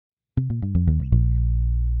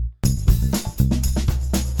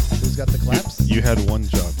You had one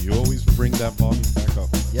job. You always bring that volume back up.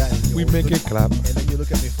 Yeah, and you We always make look- it clap. And then you look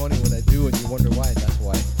at me funny when I do, and you wonder why. That's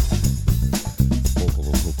why.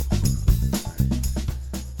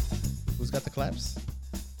 Who's got the claps?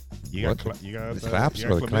 You What? got you got The claps you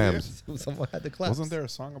got or the chlamydia? clams? Someone had the claps. Wasn't there a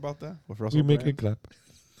song about that with Russell We make Brand? it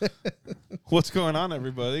clap. What's going on,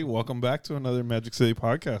 everybody? Welcome back to another Magic City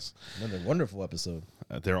podcast. Another wonderful episode.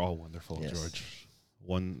 They're all wonderful, Yes. George.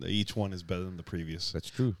 Each one is better than the previous. That's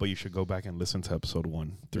true. But you should go back and listen to episode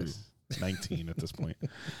 1 through 19 at this point.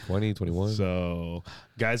 20, 21. So,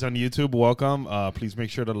 guys on YouTube, welcome. Please make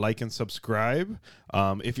sure to like and subscribe.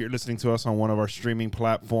 If you're listening to us on one of our streaming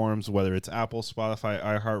platforms, whether it's Apple, Spotify,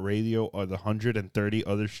 iHeartRadio, or the 130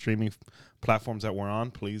 other streaming platforms that we're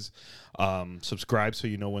on, please subscribe so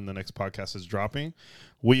you know when the next podcast is dropping.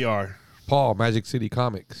 We are Paul, Magic City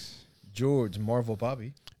Comics. George, Marvel,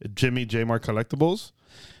 Bobby. Jimmy J. Mark Collectibles.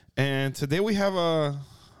 And today we have a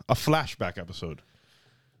flashback episode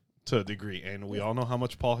to a degree. And we all know how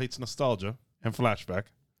much Paul hates nostalgia and flashback.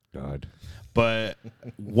 God. But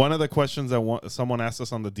one of the questions that someone asked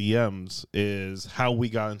us on the DMs is how we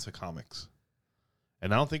got into comics.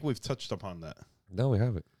 And I don't think we've touched upon that, No, we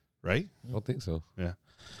haven't. right? I don't think so. Yeah.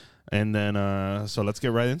 And then, so let's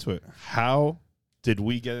get right into it. How did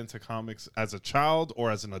we get into comics as a child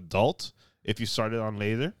or as an adult, if you started on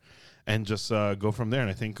later, and just go from there? And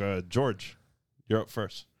I think, George, you're up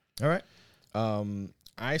first. All right.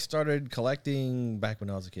 I started collecting back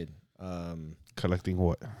when I was a kid. Collecting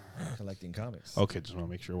what? Collecting comics. Okay, just want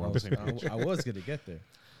to make sure we're I on the was, same page. I was going to get there.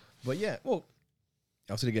 But yeah, well,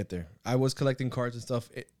 I was going to get there. I was collecting cards and stuff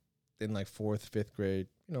in like 4th, 5th grade,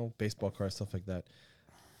 baseball cards, stuff like that.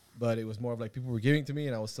 But it was more of like people were giving to me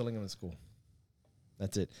and I was selling them in school.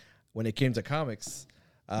 That's it. When it came to comics,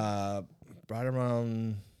 right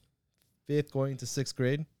around 5th going to 6th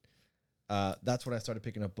grade, that's when I started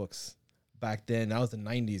picking up books. Back then, that was the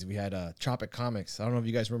 90s. We had Tropic Comics. I don't know if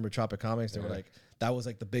you guys remember Tropic Comics. They were like, that was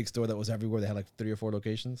like the big store that was everywhere. They had like 3 or 4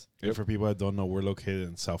 locations. And for people that don't know, we're located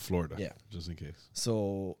in South Florida. Yeah. Just in case.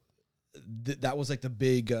 So that was like the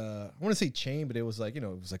big, I want to say chain, but it was like, it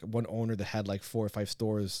was like one owner that had like 4 or 5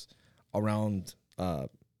 stores around, I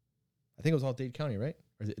think it was all Dade County, right?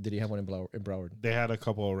 Or did he have one in Broward? They had a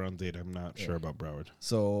couple around Dade. I'm not sure about Broward.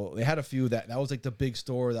 So they had a few that was like the big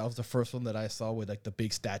store. That was the first one that I saw with like the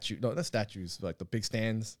big statue. No, not statues, but like the big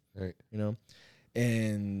stands, Right.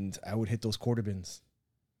 And I would hit those quarter bins,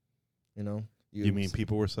 You mean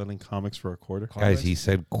people were selling comics for a quarter? Guys, he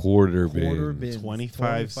said quarter quarter bin. bins,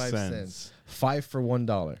 25 cents. 5 for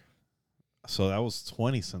 $1. So that was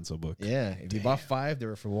 20 cents a book. Yeah, if you bought 5, they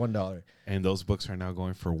were for $1. And those books are now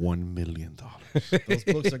going for $1 million. Those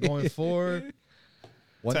books are going for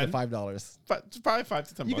 $1 to $10? $5. Probably 5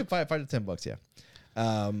 to 10 You bucks. could buy $5 to $10,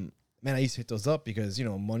 yeah. Man, I used to hit those up because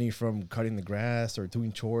money from cutting the grass or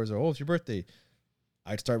doing chores or it's your birthday.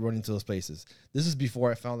 I'd start running to those places. This is before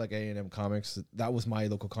I found like A&M Comics. That was my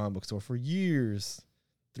local comic book store for years,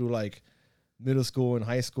 through like middle school and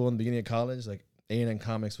high school and the beginning of college. Like A&M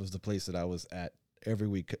Comics was the place that I was at every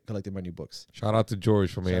week collecting my new books. Shout out to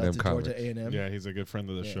George from Shout out A&M to Comics. Georgia A&M. Yeah, he's a good friend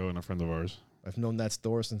of the Yeah. show and a friend of ours. I've known that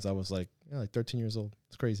store since I was like 13 years old.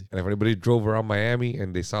 It's crazy. And if anybody drove around Miami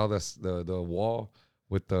and they saw the wall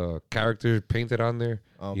with the characters painted on there,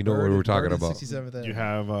 you know what we're talking about. 67th Avenue. You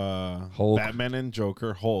have Hulk. Batman and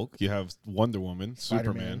Joker, Hulk. You have Wonder Woman,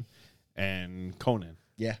 Spider-Man. Superman, and Conan.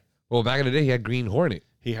 Yeah. Well, back in the day, he had Green Hornet.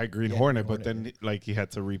 He had Green Yeah, Hornet, Green but Hornet, then he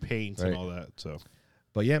had to repaint and Right. all that. So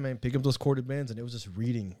But yeah, man, pick up those quarter bins, and it was just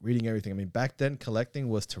reading everything. I mean, back then, collecting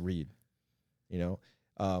was to read,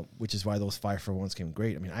 which is why those 5 for 1s came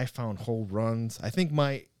great. I mean, I found whole runs. I think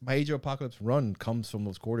my Age of Apocalypse run comes from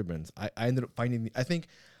those quarter bins. I ended up finding, I think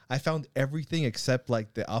I found everything except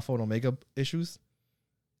like the Alpha and Omega issues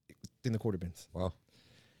in the quarter bins. Wow.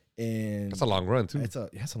 And That's a long run, too. it's a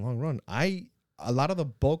long run. A lot of the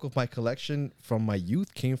bulk of my collection from my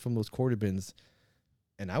youth came from those quarter bins,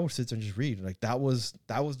 and I would sit there and just read. Like that was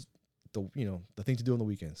the the thing to do on the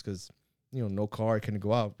weekends because no car, I couldn't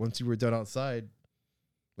go out. Once you were done outside,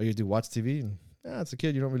 what you do? Watch TV. And as a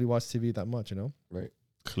kid, you don't really watch TV that much, Right.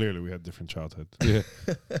 clearly we had different childhood. Yeah.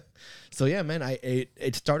 So yeah, man,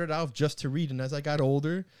 it started off just to read, and as I got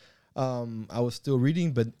older, I was still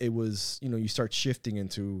reading, but it was you start shifting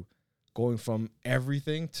into going from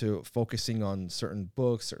everything to focusing on certain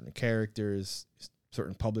books, certain characters,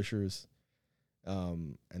 certain publishers,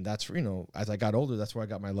 and that's as I got older, that's where I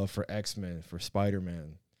got my love for X-Men, for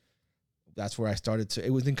Spider-Man. That's where I started to. It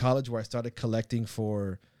was in college where I started collecting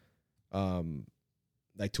for,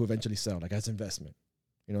 like to eventually sell, like as investment.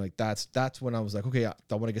 Like that's when I was like, okay, I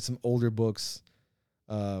want to get some older books.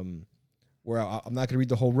 where I'm not gonna read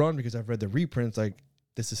the whole run because I've read the reprints. Like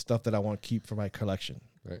this is stuff that I want to keep for my collection.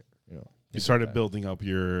 Right. You know, You started building up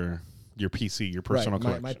your PC, your personal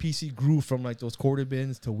collection. My PC grew from like those quarter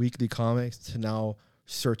bins to weekly comics to now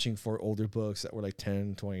searching for older books that were like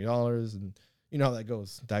 $10, $20, and you know how that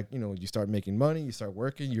goes. That you start making money, you start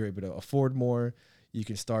working, you're able to afford more. You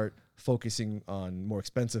can start focusing on more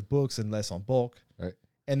expensive books and less on bulk. Right.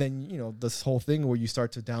 And then this whole thing where you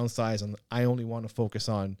start to downsize, and I only want to focus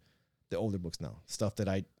on the older books now, stuff that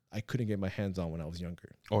I couldn't get my hands on when I was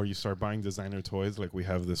younger. Or you start buying designer toys, like we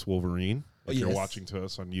have this Wolverine. If you're watching to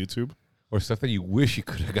us on YouTube. Or stuff that you wish you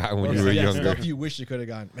could have gotten when you were younger. Stuff you wish you could have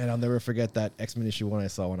gotten. Man, I'll never forget that X-Men issue 1 I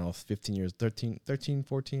saw when I was 15 years, 13,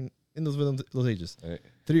 14, in those ages. Right.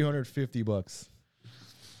 $350.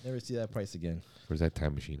 Never see that price again. Where's that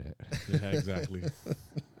time machine at? Yeah, exactly.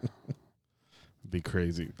 Be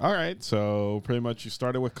crazy. All right, so pretty much you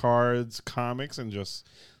started with cards, comics, and just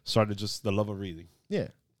started just the love of reading. Yeah.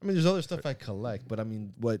 I mean, there's other stuff I collect, but I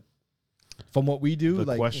mean, from what we do,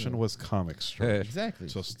 the question was comics. Right? Exactly.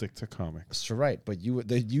 So stick to comics. That's right. But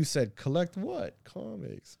you said collect what?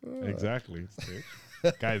 Comics. Exactly.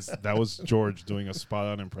 Guys, that was George doing a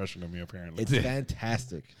spot-on impression of me, apparently. It's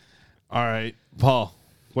fantastic. All right, Paul,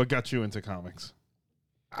 what got you into comics?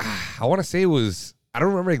 I want to say it was, I don't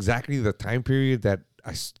remember exactly the time period that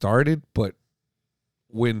I started, but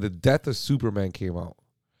when the Death of Superman came out,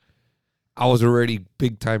 I was already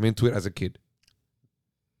big time into it as a kid.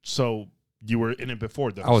 So you were in it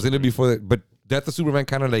before that? I was in it before that, but Death of Superman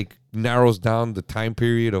kind of like narrows down the time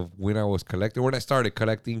period of when I was collecting, when I started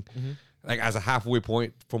collecting, like as a halfway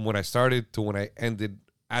point from when I started to when I ended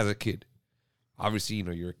as a kid. Obviously,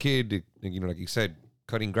 you're a kid, like you said,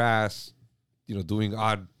 cutting grass, doing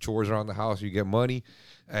odd chores around the house, you get money.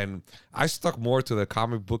 And I stuck more to the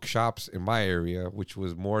comic book shops in my area, which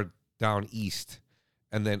was more down east.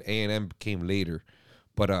 And then A&M came later.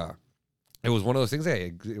 But it was one of those things that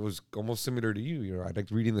it was almost similar to you. I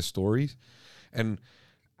liked reading the stories. And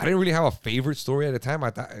I didn't really have a favorite story at the time.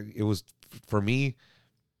 I thought it was, for me,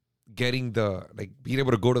 being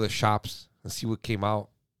able to go to the shops and see what came out.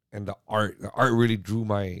 And the art really drew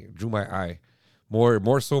my eye.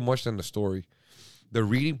 More so much than the story. The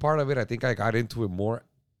reading part of it, I think I got into it more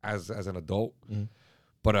as an adult. Mm-hmm.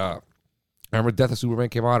 But I remember Death of Superman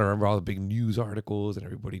came out. I remember all the big news articles and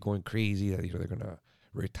everybody going crazy that they're gonna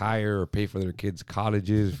retire or pay for their kids'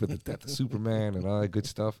 colleges for the Death of Superman and all that good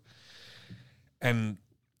stuff. And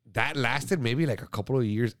that lasted maybe like a couple of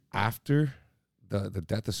years after the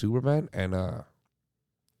Death of Superman. And I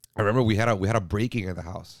remember we had a break-in at the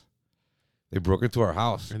house. They broke into our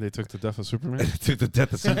house. And they took the Death of Superman? They took the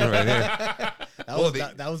Death of Superman, yeah.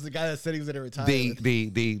 That was the guy that said he was going to retire.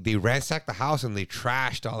 They ransacked the house and they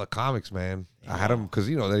trashed all the comics, man. Yeah. I had them because,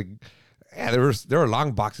 there were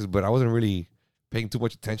long boxes, but I wasn't really paying too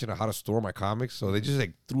much attention to how to store my comics. So they just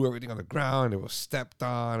threw everything on the ground. It was stepped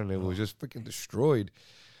on and it was just freaking destroyed.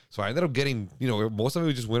 So I ended up getting, most of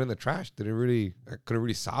it just went in the trash. I couldn't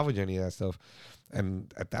really salvage any of that stuff.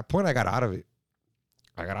 And at that point, I got out of it.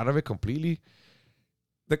 I got out of it completely.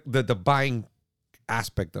 The buying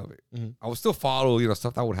aspect of it. Mm-hmm. I would still follow,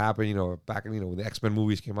 stuff that would happen, back in, when the X-Men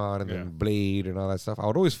movies came out and then Blade and all that stuff. I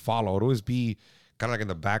would always follow. I would always be kind of like in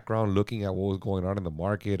the background looking at what was going on in the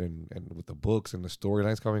market and with the books and the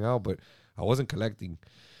storylines coming out, but I wasn't collecting.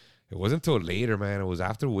 It wasn't until later, man. It was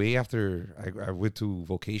way after I went to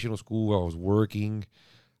vocational school. I was working.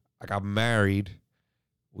 I got married.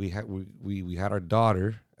 We had our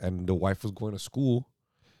daughter, and the wife was going to school.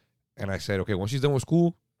 And I said, okay, once she's done with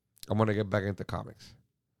school, I'm going to get back into comics.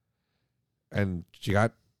 And she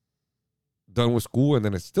got done with school, and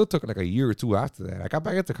then it still took like a year or two after that. I got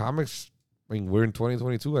back into comics. I mean, we're in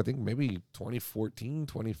 2022. I think maybe 2014,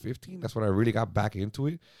 2015. That's when I really got back into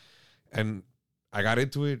it. And I got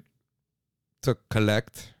into it to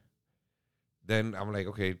collect. Then I'm like,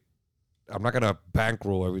 okay, I'm not going to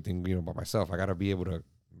bankroll everything, by myself. I got to be able to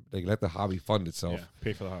let the hobby fund itself. Yeah,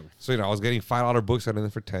 pay for the hobby. So, I was getting $5 books and then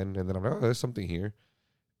for 10. And then I'm like, oh, there's something here.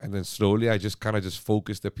 And then slowly I just kind of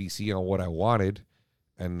focused the PC on what I wanted.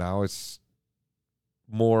 And now it's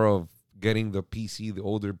more of getting the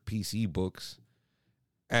older PC books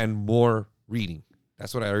and more reading.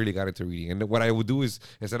 That's what I really got into reading. And what I would do is,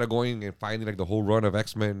 instead of going and finding the whole run of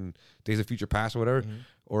X-Men, Days of Future Past or whatever,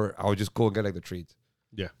 or I would just go and get the trades.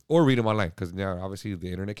 Yeah. Or read them online, because now obviously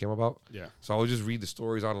the internet came about. Yeah. So I would just read the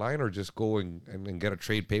stories online or just go and get a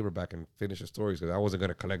trade paperback and finish the stories, because I wasn't going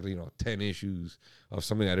to collect, 10 issues of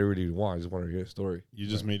something I didn't really want. I just wanted to hear a story. You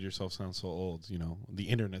just made yourself sound so old, The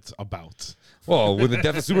internet's about. Well, when the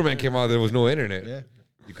Death of Superman came out, there was no internet. Yeah.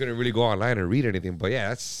 You couldn't really go online and read anything. But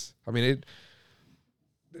yeah,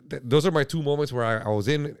 those are my two moments where I was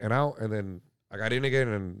in and out, and then I got in again,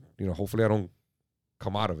 and hopefully I don't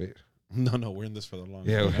come out of it. No, we're in this for the long.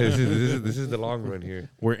 Yeah, run. this is the long run here.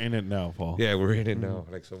 We're in it now, Paul. Yeah, we're in it now,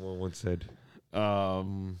 like someone once said.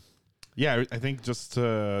 Yeah, I think just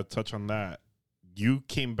to touch on that, you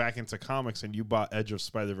came back into comics and you bought Edge of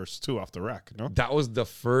Spider-Verse 2 off the rack, no? That was the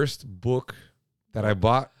first book that I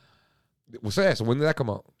bought. So when did that come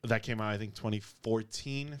out? That came out, I think,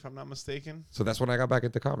 2014, if I'm not mistaken. So that's when I got back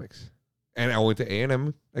into comics, and I went to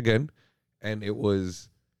A&M again, and it was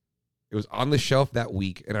on the shelf that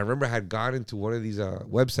week. And I remember I had gone into one of these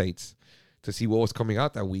websites to see what was coming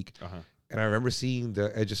out that week, and I remember seeing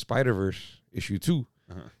the Edge of Spider-Verse issue 2,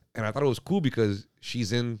 and I thought it was cool because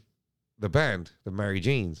she's in the band, the Mary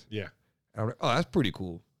Janes. Yeah, and I'm like, oh, that's pretty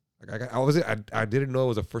cool. Like I didn't know it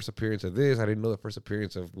was the first appearance of this. I didn't know the first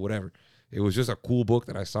appearance of whatever. It was just a cool book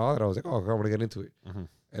that I saw that I was like, oh, I want to get into it.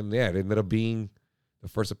 And yeah, it ended up being the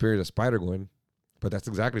first appearance of Spider-Gwen. But that's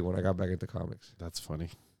exactly when I got back into comics. that's funny.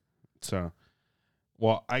 So,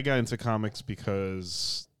 well, I got into comics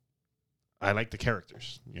because I liked the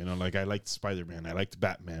characters. Like I liked Spider-Man, I liked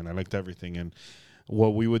Batman, I liked everything. And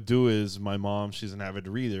what we would do is my mom, she's an avid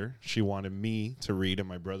reader. She wanted me to read, and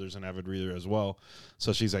my brother's an avid reader as well.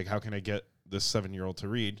 So she's like, how can I get this 7-year-old to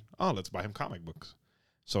read? Oh, let's buy him comic books.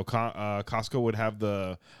 So Costco would have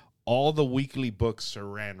all the weekly books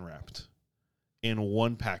saran wrapped in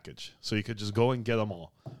one package. So you could just go and get them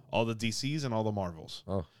all the DCs and all the Marvels.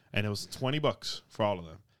 Oh. And it was $20 for all of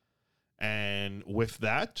them. And with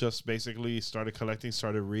that, just basically started collecting,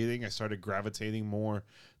 started reading. I started gravitating more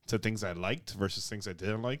to things I liked versus things I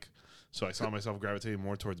didn't like. So I saw myself gravitating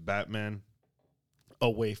more towards Batman,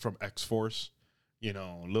 away from X-Force,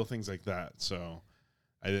 little things like that. So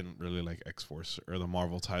I didn't really like X-Force or the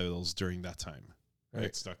Marvel titles during that time.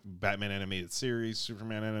 Right. Stuck Batman animated series,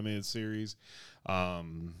 Superman animated series.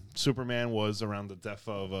 Superman was around the death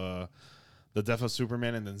of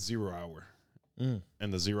Superman, and then 0 Hour.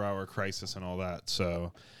 And the 0 Hour Crisis and all that.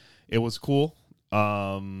 So it was cool.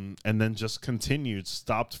 And then just continued,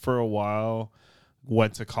 stopped for a while,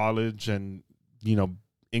 went to college, and,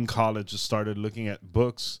 in college just started looking at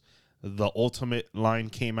books. The Ultimate line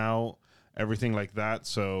came out, everything like that.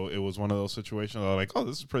 So it was one of those situations where like, oh,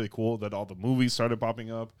 this is pretty cool, that all the movies started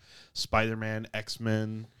popping up, Spider-Man,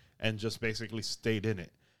 X-Men, and just basically stayed in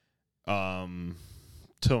it.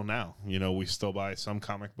 Till now, we still buy some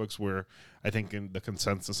comic books where I think in the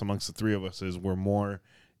consensus amongst the three of us is we're more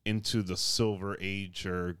into the Silver Age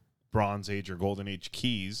or Bronze Age or Golden Age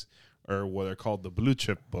keys, or what are called the blue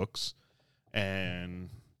chip books. And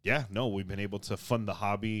yeah, no, we've been able to fund the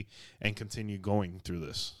hobby and continue going through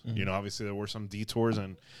this. Obviously there were some detours,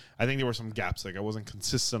 and I think there were some gaps. Like I wasn't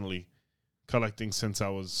consistently collecting since I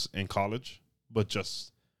was in college, but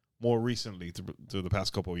just more recently through the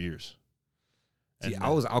past couple of years. See, I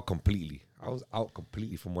was out completely.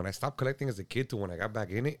 From when I stopped collecting as a kid to when I got back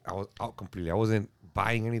in it. I was out completely. I wasn't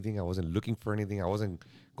buying anything. I wasn't looking for anything. I wasn't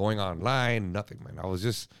going online. Nothing, man.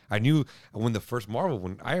 I knew when the first Marvel,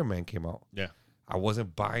 when Iron Man came out. Yeah. I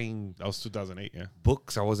wasn't buying. That was 2008, yeah.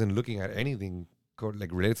 Books. I wasn't looking at anything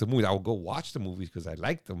like related to movies. I would go watch the movies because I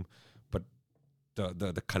liked them, but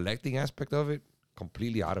the collecting aspect of it,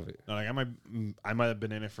 completely out of it. No, like I might have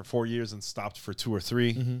been in it for 4 years and stopped for 2 or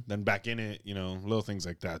 3, then back in it. Little things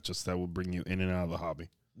like that, just that will bring you in and out of the hobby.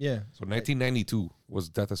 Yeah. So 1992 was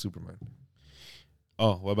Death of Superman.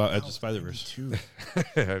 Oh, what about Edge of Spider-Verse?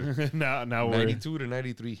 now we're 92 to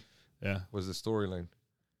 93. Yeah, was the storyline.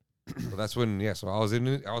 So that's when, so I was in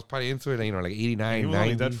it. I was probably into it, like 89, he was 90.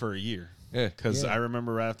 only dead for a year. Yeah. Because I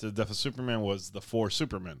remember after the Death of Superman was the 4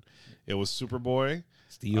 Supermen. It was Superboy,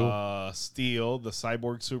 Steel, the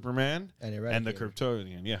Cyborg Superman, and the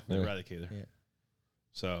Kryptonian. Yeah, the Eradicator. Yeah.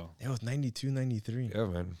 So it was 92, 93. Yeah,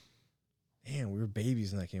 man. Damn, we were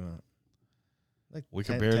babies when that came out. Like we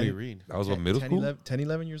could barely read. That was what, middle school? 10,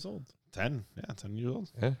 11 years old. 10 years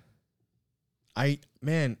old. Yeah.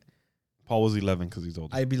 Paul was 11 because he's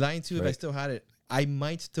older. I'd be lying to you if I still had it. I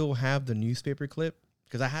might still have the newspaper clip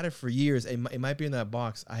because I had it for years. It might be in that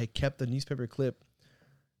box. I kept the newspaper clip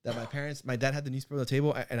that my dad had the newspaper on the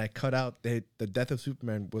table, and I cut out the Death of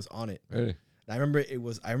Superman was on it. Really? I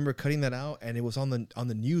remember cutting that out, and it was on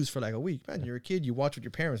the news for like a week. Man, you're a kid, you watch what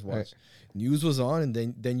your parents watch. Right. News was on,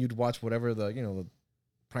 and then you'd watch whatever the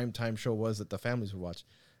prime time show was that the families would watch,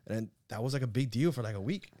 and that was like a big deal for like a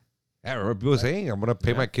week. I remember people saying, I'm going to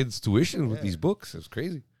pay my kids' tuition with these books. It was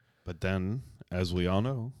crazy. But then, as we all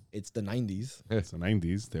know, it's the 90s. It's the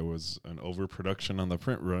 90s. There was an overproduction on the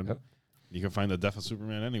print run. Yep. You can find the Death of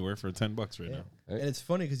Superman anywhere for $10 right now. And it's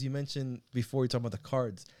funny because you mentioned before you talk about the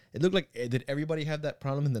cards. It looked like did everybody have that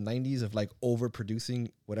problem in the 90s of like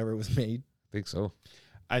overproducing whatever was made? I think so.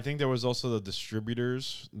 I think there was also the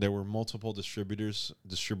distributors. There were multiple distributors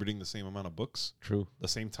distributing the same amount of books, True. the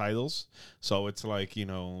same titles. So it's like,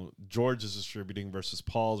 George is distributing versus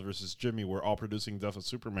Paul's versus Jimmy. We're all producing Death of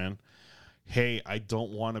Superman. Hey, I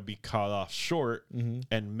don't want to be caught off short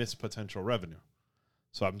and miss potential revenue.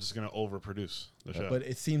 So I'm just going to overproduce the show. But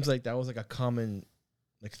it seems like that was like a common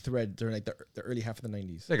like thread during like the early half of the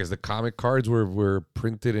 90s. Yeah, because the comic cards were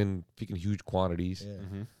printed in freaking huge quantities. Yeah.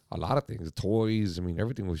 Mm-hmm. A lot of things, toys. I mean,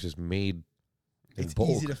 everything was just made in It's bulk.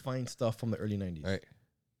 easy to find stuff from the early 90s. Right.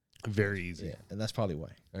 Very easy. Yeah, and that's probably why.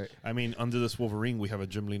 I mean, under this Wolverine, we have a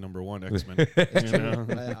Jim Lee #1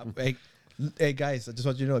 X-Men. Hey guys, I just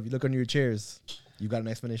want you to know if you look under your chairs, you got an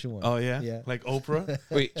explanation one. Oh, yeah? Yeah. Like Oprah?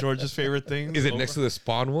 Wait, George's favorite thing? is it next to the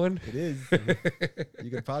Spawn one? It is. You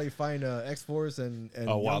can probably find X-Force and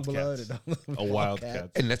Wildcats. Youngblood and A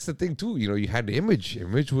Wildcat. And that's the thing too. You had the Image.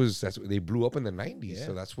 Image was they blew up in the 90s. Yeah.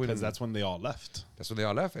 So that's when Because that's when they all left. they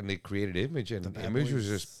all left and they created Image, and The Bad Image was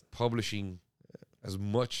Boys. just publishing as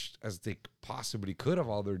much as they possibly could of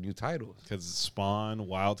all their new titles. Because Spawn,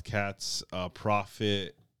 Wildcats,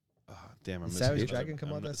 Prophet. Damn, I missed Savage it. Dragon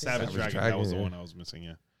come out that same Savage time? Dragon. Savage That was the Dragon, one I was missing,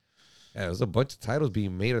 yeah. Yeah, there was a bunch of titles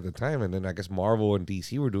being made at the time, and then I guess Marvel and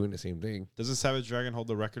DC were doing the same thing. Doesn't Savage Dragon hold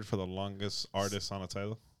the record for the longest artist on a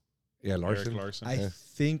title? Yeah, Larson. Eric Larson.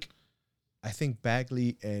 I think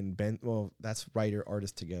Bagley and Ben. Well, that's writer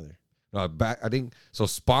artist together. No, I think so.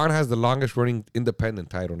 Spawn has the longest running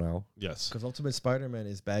independent title now. Yes. Because Ultimate Spider-Man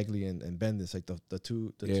is Bagley and Bendis, like the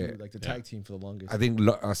two like the tag team for the longest. I think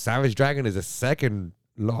Savage Dragon is the second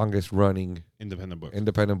longest running Independent book.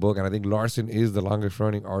 independent book, and I think Larson is the longest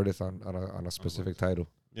running artist on a specific title.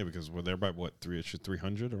 Yeah, because we're there by what,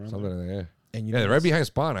 300 around Something there? like that. Yeah, and you yeah, know they're right what's- behind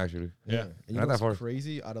Spawn actually. Yeah. And you Not know that what's far.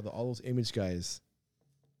 crazy? Out of all those Image guys,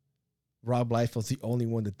 Rob Liefeld's the only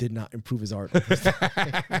one that did not improve his art.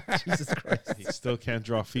 Jesus Christ. He still can't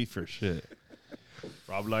draw feet for shit.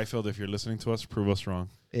 Rob Liefeld, if you're listening to us, prove us wrong.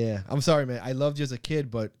 Yeah, I'm sorry, man. I loved you as a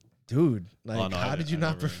kid, but dude, like, Oh, no, how I did you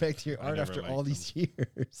never- not perfect your I art never after liked all these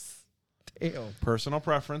years? Damn. Personal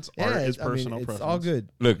preference. Yeah, Art is I mean, personal it's preference. all good.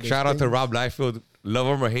 Look, There's shout out to things- Rob Liefeld. Love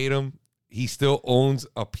him or hate him, he still owns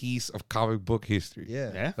a piece of comic book history.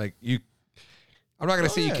 Yeah. Yeah. Like I'm not gonna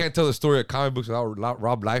say you yeah. can't tell the story of comic books without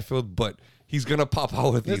Rob Liefeld, but he's gonna pop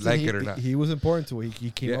out with you, Listen, like he, it or not. he was important to it.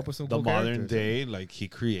 He came Yeah. up with some The cool modern characters. day, like he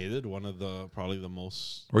created one of the probably the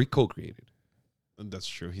most. Or he co-created. That's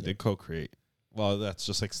true. He did co-create. Well, that's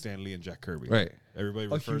just like Stan Lee and Jack Kirby. Right. Everybody A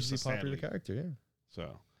refers hugely to Stan popular Lee. character, yeah.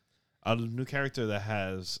 So, a new character that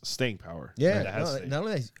has staying power. Yeah, That has no, staying. not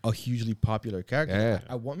only is a hugely popular character.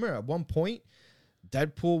 Yeah. Remember at one point,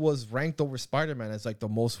 Deadpool was ranked over Spider-Man as like the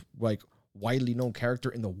most like widely known character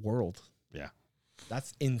in the world. Yeah.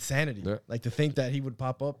 That's insanity. Yeah. Like to think that he would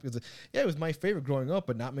pop up because it was my favorite growing up,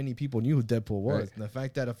 but not many people knew who Deadpool was. Right. And the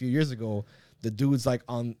fact that a few years ago, the dude's like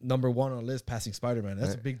on #1 on the list, passing Spider-Man.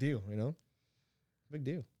 That's a Right. big deal, you know. Big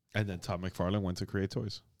deal. And then Todd McFarlane went to create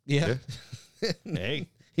toys. Yeah. Hey,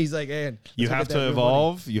 He's like, hey, you let's have get that to real money."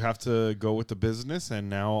 evolve. You have to go with the business. And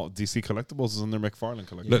now DC Collectibles is under McFarlane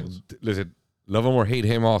Collectibles. Look, listen, love him or hate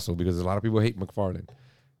him also, because a lot of people hate McFarlane.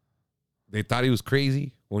 They thought he was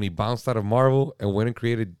crazy when he bounced out of Marvel and went and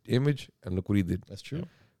created Image, and look what he did. That's true.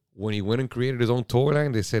 When he went and created his own toy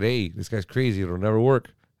line, they said, hey, this guy's crazy, it'll never work.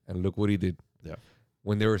 And look what he did. Yeah.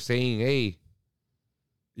 When they were saying, hey,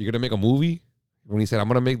 you're going to make a movie, when he said, I'm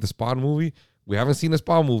going to make the Spawn movie, we haven't seen the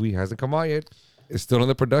Spawn movie, hasn't come out yet. It's still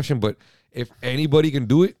under production, but if anybody can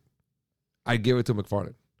do it, I'd give it to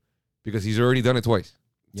McFarlane because he's already done it twice.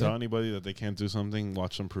 Tell Yeah. anybody that they can't do something,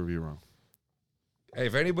 watch them prove you wrong. Hey,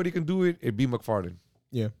 if anybody can do it, it'd be McFarlane.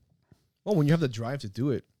 Well, when you have the drive to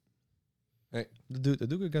do it, Hey. the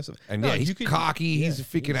dude got some. And No, yeah, he's you could- cocky, he's yeah,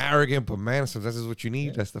 freaking arrogant, but man, sometimes that's what you need.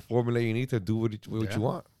 Yeah. That's the formula you need to do what Yeah. you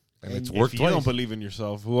want. And it's And worked If you twice. don't believe in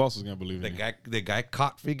yourself, who else is going to believe The in you? guy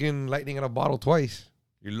caught freaking lightning in a bottle twice.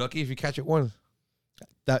 You're lucky if you catch it once.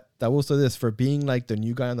 That will say this for being like the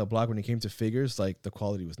new guy on the block when it came to figures, like the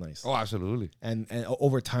quality was nice, Oh, absolutely. and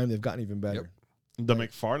over time they've gotten even better. Yep. The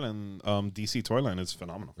McFarlane DC toy line is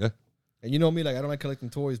phenomenal. And you know me, like I don't like collecting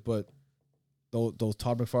toys, but those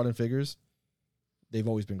Todd McFarlane figures, they've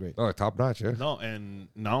always been great. Oh, top notch, yeah. No, and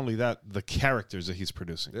not only that, the characters that he's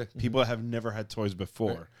producing. Yeah. People that have never had toys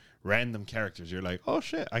before, Right. random characters. You're like, oh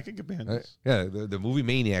shit, I could get behind Right. this. Yeah, the movie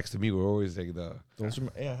Maniacs to me were always like Those are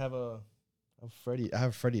I have Freddy. I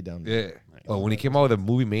have Freddy down there. yeah. But when he came out with the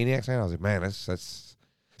movie Maniacs, man, I was like, man, that's.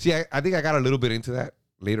 See, I think I got a little bit into that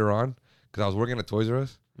later on because I was working at Toys R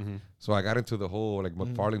Us. Mm-hmm. So I got into the whole like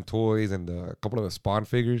McFarlane toys and a couple of the Spawn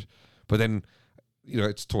figures. But then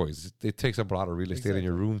it's toys. It takes up a lot of real estate in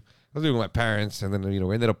your room. I was doing with my parents, and then we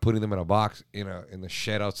ended up putting them in a box in the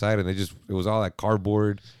shed outside, and it was all like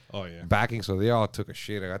cardboard backing, so they all took a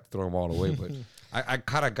shit. I got to throw them all away, but I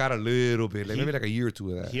kind of got a little bit, maybe like a year or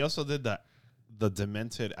two of that. He also did the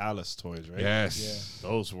Demented Alice toys, right? Yes,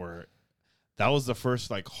 that was the first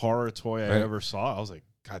like horror toy I ever saw. I was like,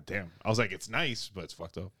 God damn! I was like, it's nice, but it's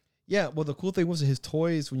fucked up. Yeah, well, the cool thing was his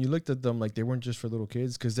toys, when you looked at them, like they weren't just for little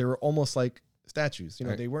kids because they were almost like statues.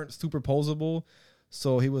 They weren't superposable.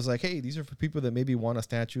 So he was like, hey, these are for people that maybe want a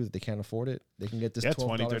statue that they can't afford it. They can get this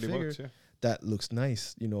 $12 $20, $30 figure that looks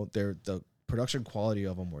nice. The production quality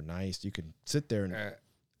of them were nice. You can sit there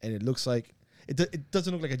and it looks like, it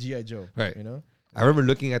doesn't look like a G.I. Joe, right? I remember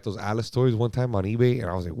looking at those Alice toys one time on eBay, and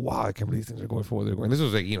I was like, wow, I can't believe these things are going for what they're going. This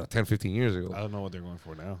was like, 10, 15 years ago. I don't know what they're going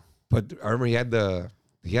for now. But I remember he had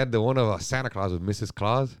the one of Santa Claus with Mrs.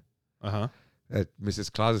 Claus.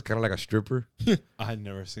 Mrs. Claus is kind of like a stripper. I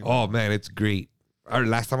never seen Oh, man, it's great.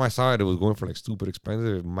 Last time I saw it was going for like stupid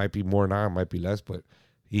expensive. It might be more now, it might be less, but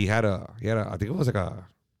he had I think it was like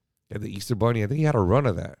the Easter Bunny. I think he had a run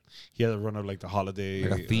of that. He had a run of like the holiday.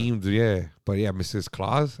 Like a themed, yeah. But yeah, Mrs.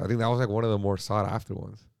 Claus, I think that was like one of the more sought after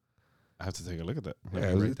ones. I have to take a look at that.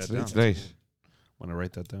 Yeah, it's nice. Want to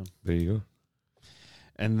write that down. There you go.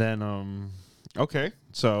 And then, okay,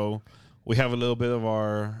 so we have a little bit of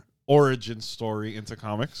our origin story into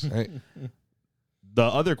comics. Right. The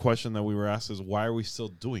other question that we were asked is, why are we still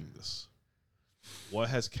doing this? What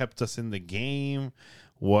has kept us in the game?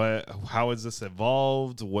 How has this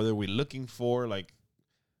evolved? What are we looking for? Like,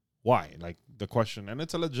 why? Like the question, and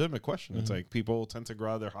it's a legitimate question. It's like people tend to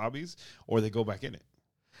grow out of their hobbies or they go back in it.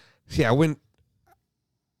 See, I'm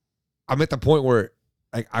at the point where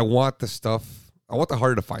I want the stuff. I want the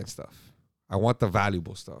harder to find stuff. I want the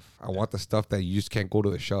valuable stuff. I want the stuff that you just can't go to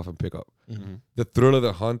the shelf and pick up. Mm-hmm. The thrill of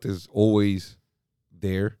the hunt is always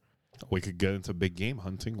there. We could get into big game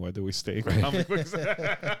hunting. Why do we stay in comic books?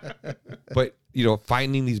 But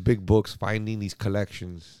finding these big books, finding these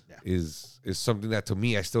collections is something that to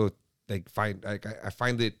me I still find. I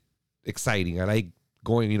find it exciting. I like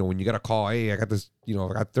going. When you got a call, hey, I got this. I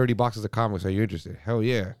got 30 boxes of comics. Are you interested? Hell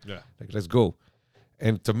yeah. Yeah. Let's go.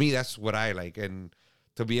 And to me, that's what I like. And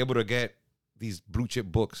to be able to get these blue chip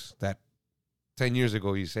books that 10 years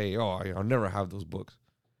ago you say, oh, I'll never have those books.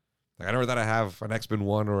 Like I never thought I have an X-Men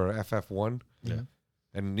 1 or an FF1. Yeah.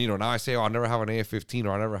 And now I say, oh, I'll never have an AF-15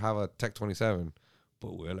 or I'll never have a Tech 27.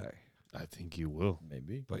 But will I? I think you will.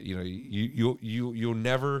 Maybe. But you'll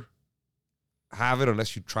never have it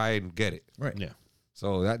unless you try and get it. Right. Yeah.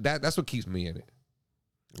 So that's what keeps me in it.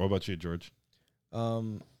 What about you, George?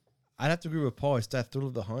 I'd have to agree with Paul. It's that thrill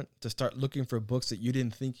of the hunt to start looking for books that you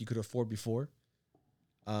didn't think you could afford before.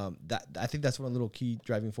 That I think that's one of the little key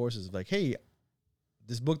driving forces of like, hey,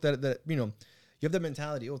 this book that you have that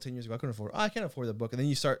mentality. 10 years ago I couldn't afford it. I can't afford the book, and then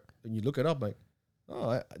you look it up like,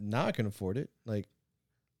 now I can afford it. Like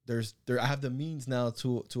I have the means now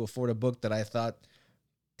to afford a book that I thought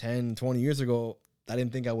 10, 20 years ago I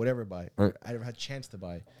didn't think I would ever buy. Right. I never had a chance to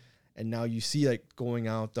buy, and now you see like going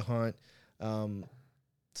out the hunt.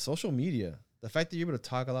 Social media, the fact that you're able to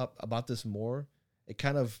talk a lot about this more, it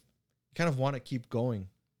kind of want to keep going,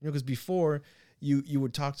 because before you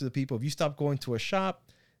would talk to the people. If you stopped going to a shop,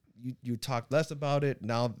 you talked less about it.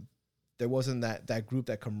 Now there wasn't that group,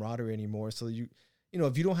 that camaraderie anymore. So if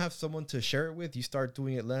you don't have someone to share it with, you start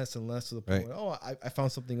doing it less and less to the point. Right. I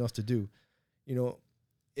found something else to do.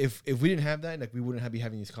 If we didn't have that, like we wouldn't be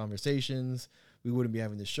having these conversations, we wouldn't be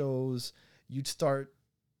having the shows. You'd start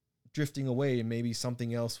drifting away, and maybe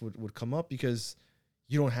something else would come up because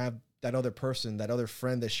you don't have that other person, that other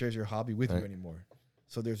friend that shares your hobby with you anymore.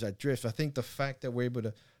 So there's that drift. I think the fact that we're able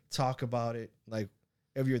to talk about it like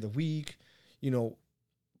every other week,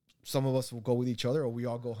 some of us will go with each other, or we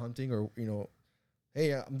all go hunting, or,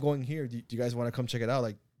 hey, I'm going here. Do you guys want to come check it out?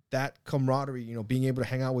 Like that camaraderie, being able to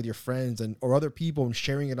hang out with your friends or other people and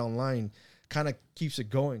sharing it online kind of keeps it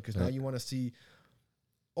going, because now you want to see,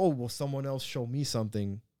 will someone else show me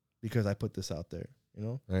something because I put this out there,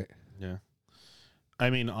 Right. Yeah.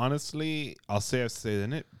 I mean, honestly, I'll say I've stayed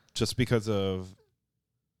in it just because of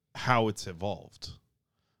how it's evolved.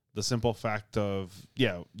 The simple fact of,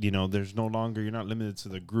 there's no longer, you're not limited to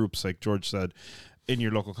the groups, like George said, in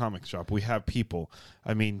your local comic shop. We have people.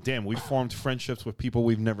 I mean, damn, we formed friendships with people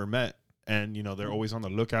we've never met. And, they're always on the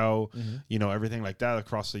lookout, everything like that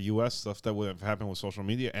across the U.S., stuff that would have happened with social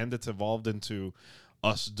media. And it's evolved into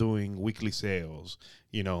us doing weekly sales,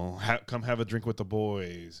 come have a drink with the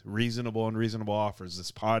boys, reasonable and unreasonable offers,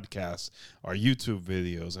 this podcast, our YouTube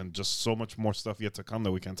videos, and just so much more stuff yet to come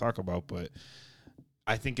that we can talk about. But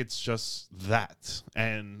I think it's just that.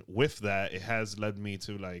 And with that, it has led me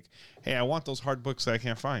to like, hey, I want those hard books that I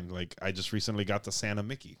can't find. Like, I just recently got the Santa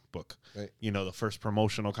Mickey book, Right. you know, the first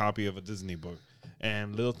promotional copy of a Disney book,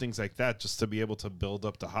 and little things like that just to be able to build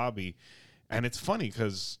up the hobby. And it's funny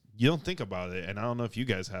because you don't think about it. And I don't know if you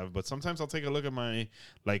guys have, but sometimes I'll take a look at my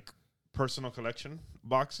like personal collection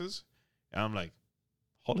boxes and I'm like,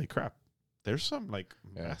 holy crap, there's some like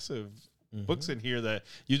massive books in here that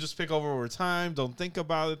you just pick over time, don't think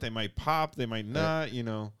about it, they might pop, they might not, you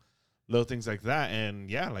know, little things like that. And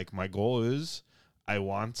yeah, like my goal is I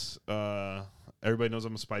want everybody knows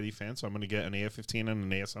I'm a Spidey fan, so I'm going to get an AF-15 and an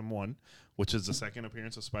ASM-1, which is the second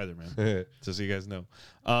appearance of Spider-Man, just so you guys know,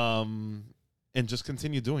 and just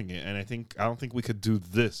continue doing it. And I don't think we could do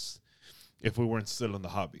this if we weren't still in the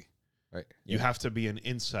hobby. Right. You have to be an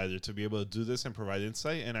insider to be able to do this and provide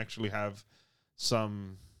insight and actually have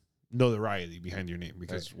some notoriety behind your name,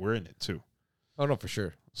 because we're in it too. Oh no, for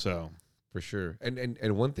sure. So For sure. And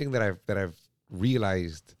one thing that I've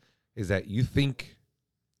realized is that you think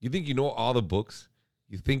you know all the books.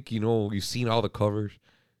 You think you know, you've seen all the covers.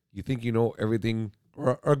 You think you know everything,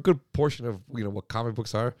 or a good portion of, you know, what comic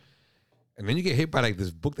books are. And then you get hit by like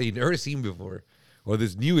this book that you've never seen before, or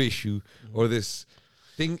this new issue, or this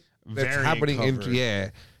thing that's Variant happening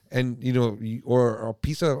cover. and you know, or a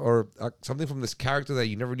piece of, or something from this character that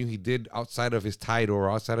you never knew he did outside of his title or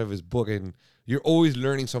outside of his book, and you're always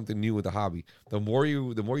learning something new with the hobby. The more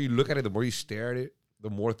you look at it, the more you stare at it, the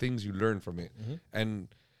more things you learn from it, and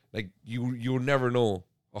like you'll never know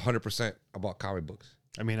 100% about comic books.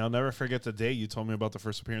 I mean, I'll never forget the day you told me about the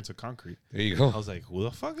first appearance of Concrete. There you I go. was like, who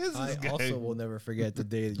the fuck is this I guy? also will never forget the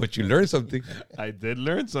day. But you learn something. I did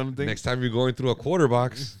learn something. Next time you're going through a quarter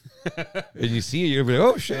box and you see it, you'll be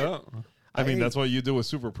like, oh shit. Yeah. I mean, that's what you do with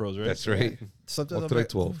Super Pros, right? That's right. Sometimes Up I'm to like, like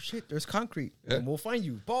 12. oh shit, there's concrete, Yeah. and we'll find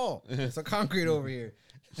you. Ball, there's a concrete over here.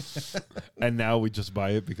 And now we just buy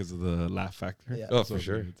it because of the laugh factor. Yeah. Oh, for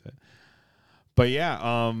sure. But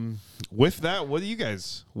yeah, with that,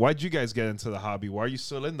 why'd you guys get into the hobby? Why are you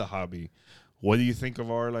still in the hobby? What do you think of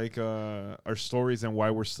our our stories and why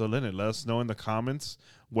we're still in it? Let us know in the comments,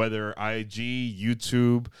 whether IG,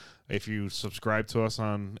 YouTube, if you subscribe to us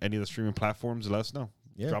on any of the streaming platforms, let us know.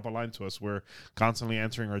 Yeah. Drop a line to us. We're constantly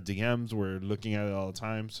answering our DMs. We're looking at it all the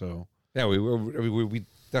time. So Yeah, we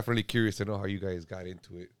definitely curious to know how you guys got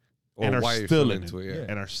into it. Or and are why you're still into it, Yeah.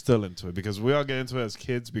 and are still into it, because we all get into it as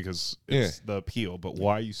kids because it's the appeal. But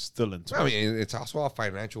why are you still into I it? mean, it's also a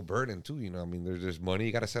financial burden too. You know, I mean, there's money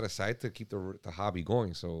you got to set aside to keep the hobby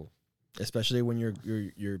going. So Especially when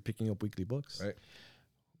you're picking up weekly books. Right.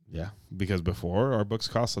 Yeah, because before our books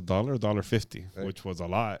cost $1, $1.50, Right. which was a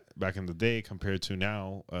lot back in the day compared to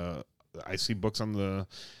now. I see books on the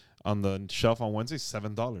shelf on Wednesday,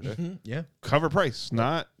 $7 Yeah. cover price,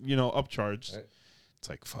 not upcharged. Right. It's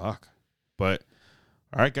like fuck. But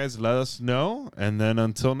all right, guys, let us know, and then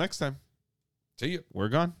until next time, see you. we're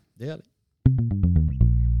gone. Yeah.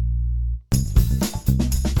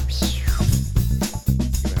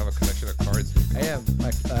 You have a collection of cards. I am.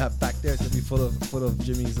 Back there, it's gonna be full of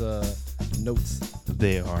Jimmy's notes.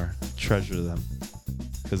 They are, treasure them,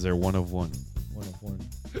 because they're one of one. One of one.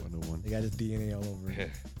 One of one. They got his DNA all over it.